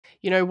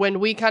when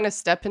we kind of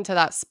step into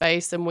that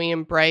space and we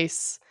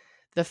embrace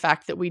the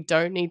fact that we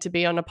don't need to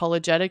be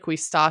unapologetic, we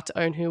start to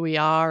own who we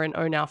are and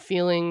own our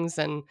feelings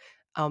and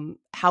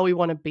how we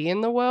want to be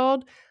in the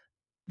world,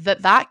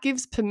 that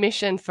gives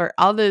permission for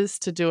others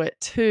to do it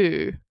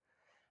too.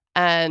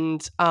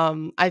 And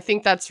I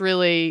think that's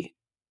really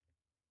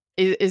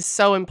is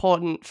so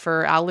important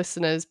for our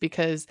listeners,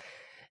 because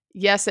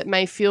yes, it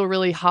may feel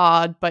really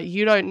hard, but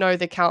you don't know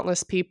the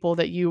countless people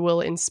that you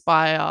will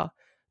inspire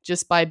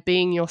just by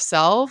being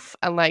yourself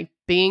and like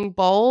being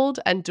bold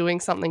and doing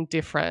something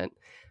different,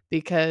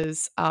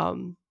 because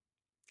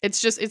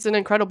it's an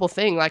incredible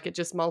thing. Like, it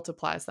just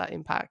multiplies that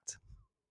impact.